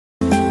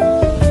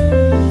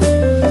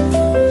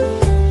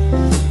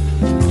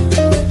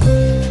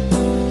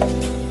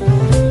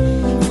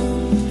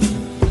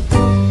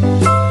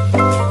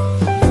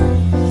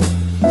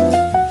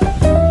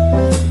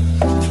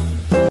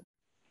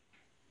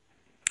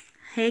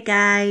Hey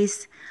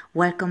guys,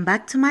 welcome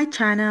back to my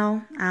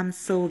channel. I'm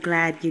so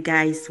glad you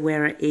guys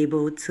were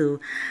able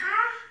to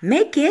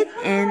make it,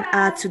 and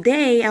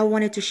today I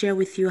wanted to share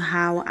with you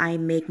how I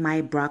make my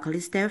broccoli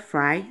stir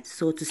fry.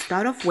 So to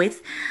start off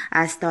with,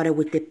 I started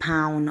with a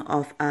pound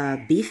of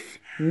beef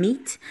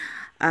meat,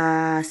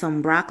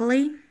 some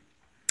broccoli,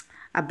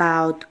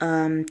 about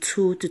 2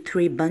 to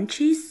 3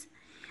 bunches,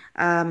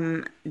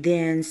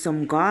 then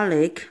some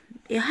garlic.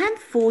 A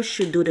handful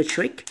should do the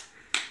trick,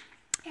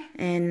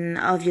 and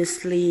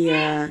obviously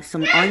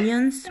some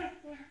onions.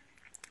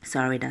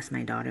 Sorry, that's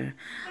my daughter.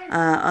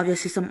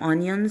 Obviously some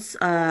onions.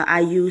 I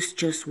use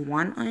just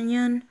one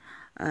onion.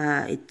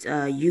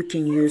 You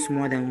can use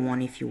more than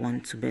one if you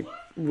want to, but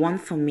one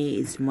for me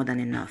is more than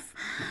enough.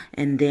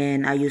 And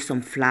then I use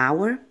some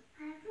flour.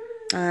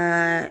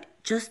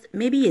 Just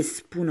maybe a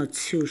spoon or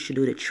two should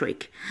do the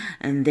trick.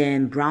 And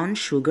then brown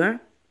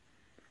sugar.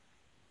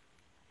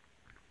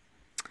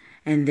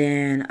 And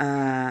then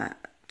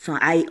so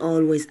I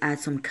always add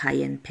some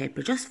cayenne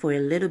pepper just for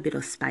a little bit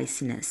of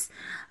spiciness.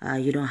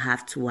 You don't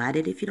have to add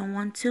it if you don't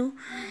want to.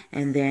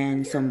 And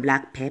then some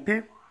black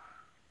pepper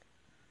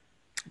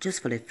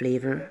just for the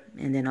flavor.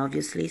 And then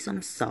obviously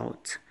some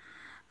salt,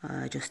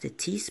 just a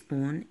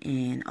teaspoon,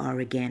 and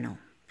oregano.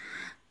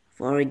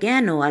 For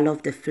oregano, I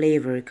love the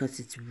flavor because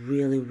it's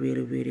really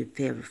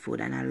flavorful,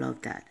 and I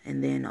love that.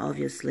 And then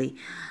obviously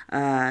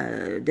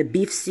the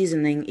beef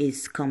seasoning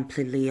is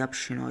completely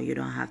optional. You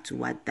don't have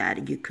to add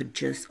that. You could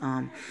just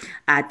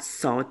add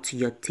salt to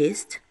your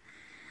taste,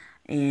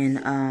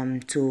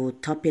 and to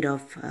top it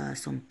off,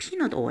 some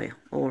peanut oil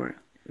or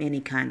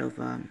any kind of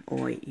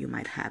oil you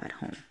might have at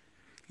home.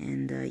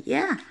 And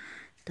yeah,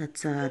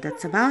 that's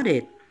about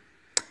it.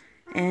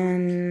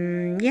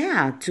 And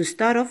yeah, to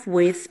start off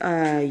with,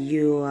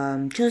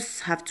 you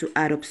just have to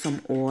add up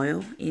some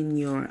oil in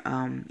your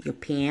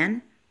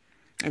pan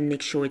and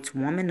make sure it's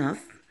warm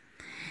enough.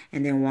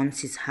 And then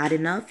once it's hot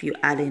enough, you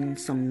add in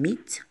some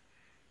meat.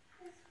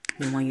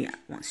 And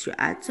once you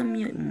add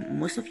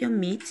most of your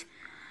meat,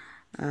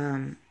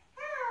 you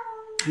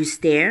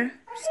stir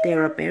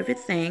up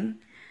everything.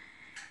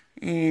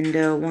 And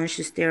once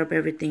you stir up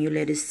everything, you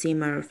let it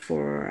simmer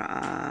for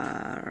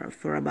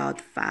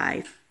about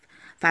 5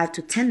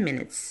 to 10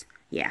 minutes.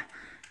 Yeah,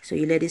 so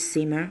you let it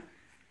simmer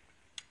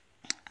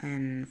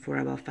and for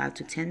about 5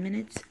 to 10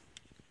 minutes.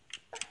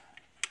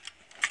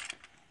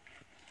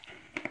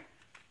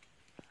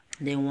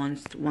 Then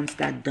once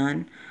that's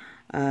done,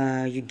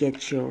 you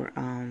get your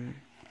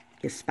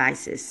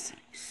spices: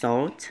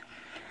 salt,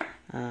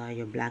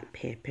 your black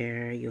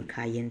pepper, your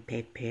cayenne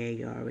pepper,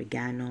 your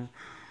oregano,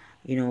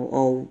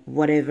 or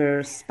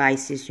whatever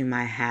spices you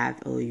might have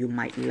or you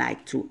might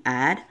like to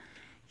add.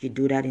 You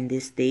do that in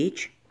this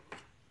stage.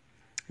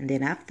 And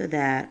then after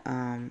that,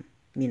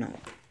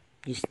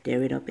 you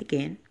stir it up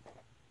again.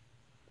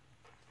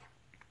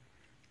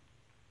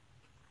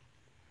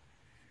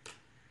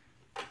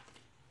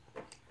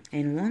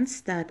 And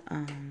once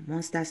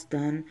that's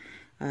done,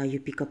 you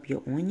pick up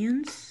your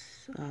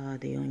onions,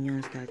 the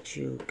onions that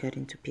you cut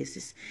into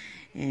pieces,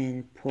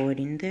 and pour it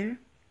in there.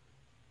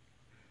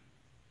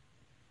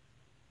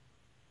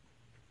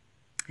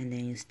 And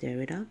then you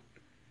stir it up.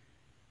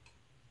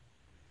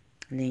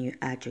 And then you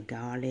add your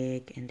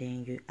garlic, and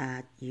then you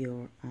add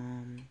your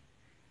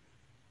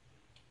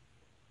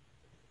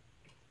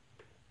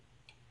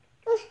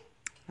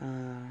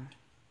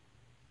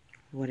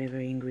whatever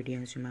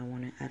ingredients you might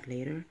want to add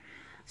later.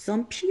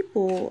 Some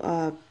people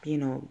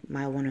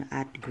might want to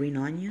add green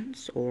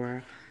onions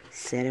or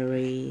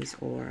celeries,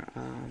 or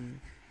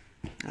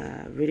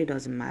really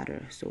doesn't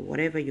matter. So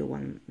whatever you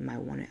might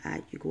want to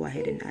add, you go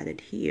ahead and add it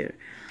here.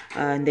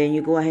 And then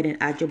you go ahead and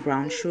add your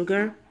brown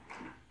sugar.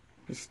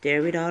 You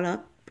stir it all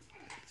up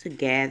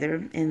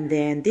together. And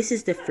then this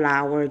is the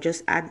flour.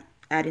 Just add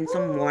in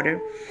some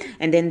water.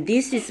 And then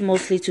this is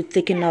mostly to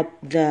thicken up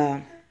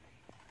the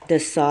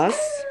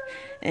sauce.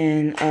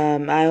 And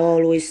I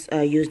always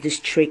use this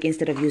trick.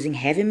 Instead of using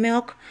heavy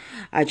milk,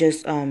 I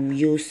just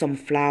use some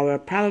flour,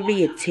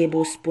 probably a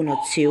tablespoon or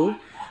two,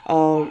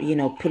 or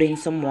put in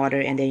some water,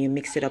 and then you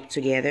mix it up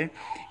together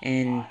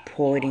and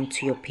pour it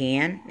into your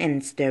pan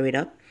and stir it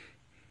up.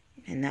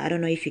 And I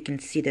don't know if you can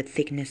see the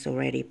thickness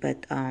already,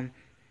 but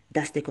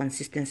that's the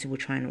consistency we're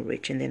trying to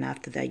reach. And then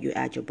after that, you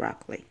add your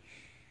broccoli.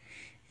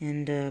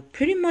 And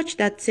pretty much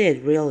that's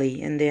it,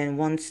 really. And then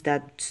once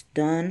that's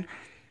done,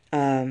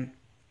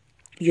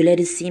 you let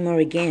it simmer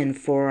again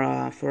for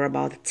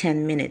about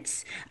 10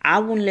 minutes. I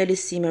won't let it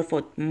simmer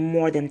for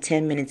more than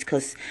 10 minutes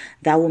because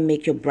that will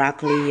make your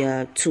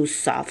broccoli too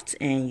soft,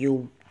 and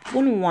you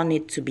wouldn't want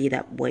it to be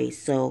that way.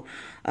 So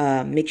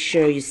make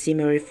sure you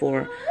simmer it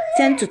for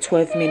 10 to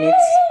 12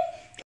 minutes.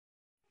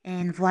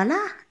 And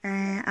voila,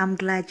 I'm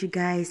glad you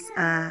guys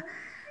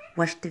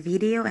watched the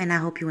video, and I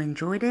hope you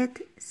enjoyed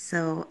it.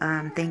 So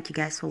thank you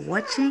guys for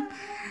watching.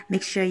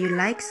 Make sure you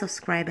like,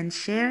 subscribe, and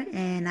share,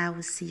 and I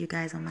will see you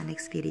guys on my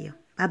next video.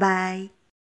 Bye bye.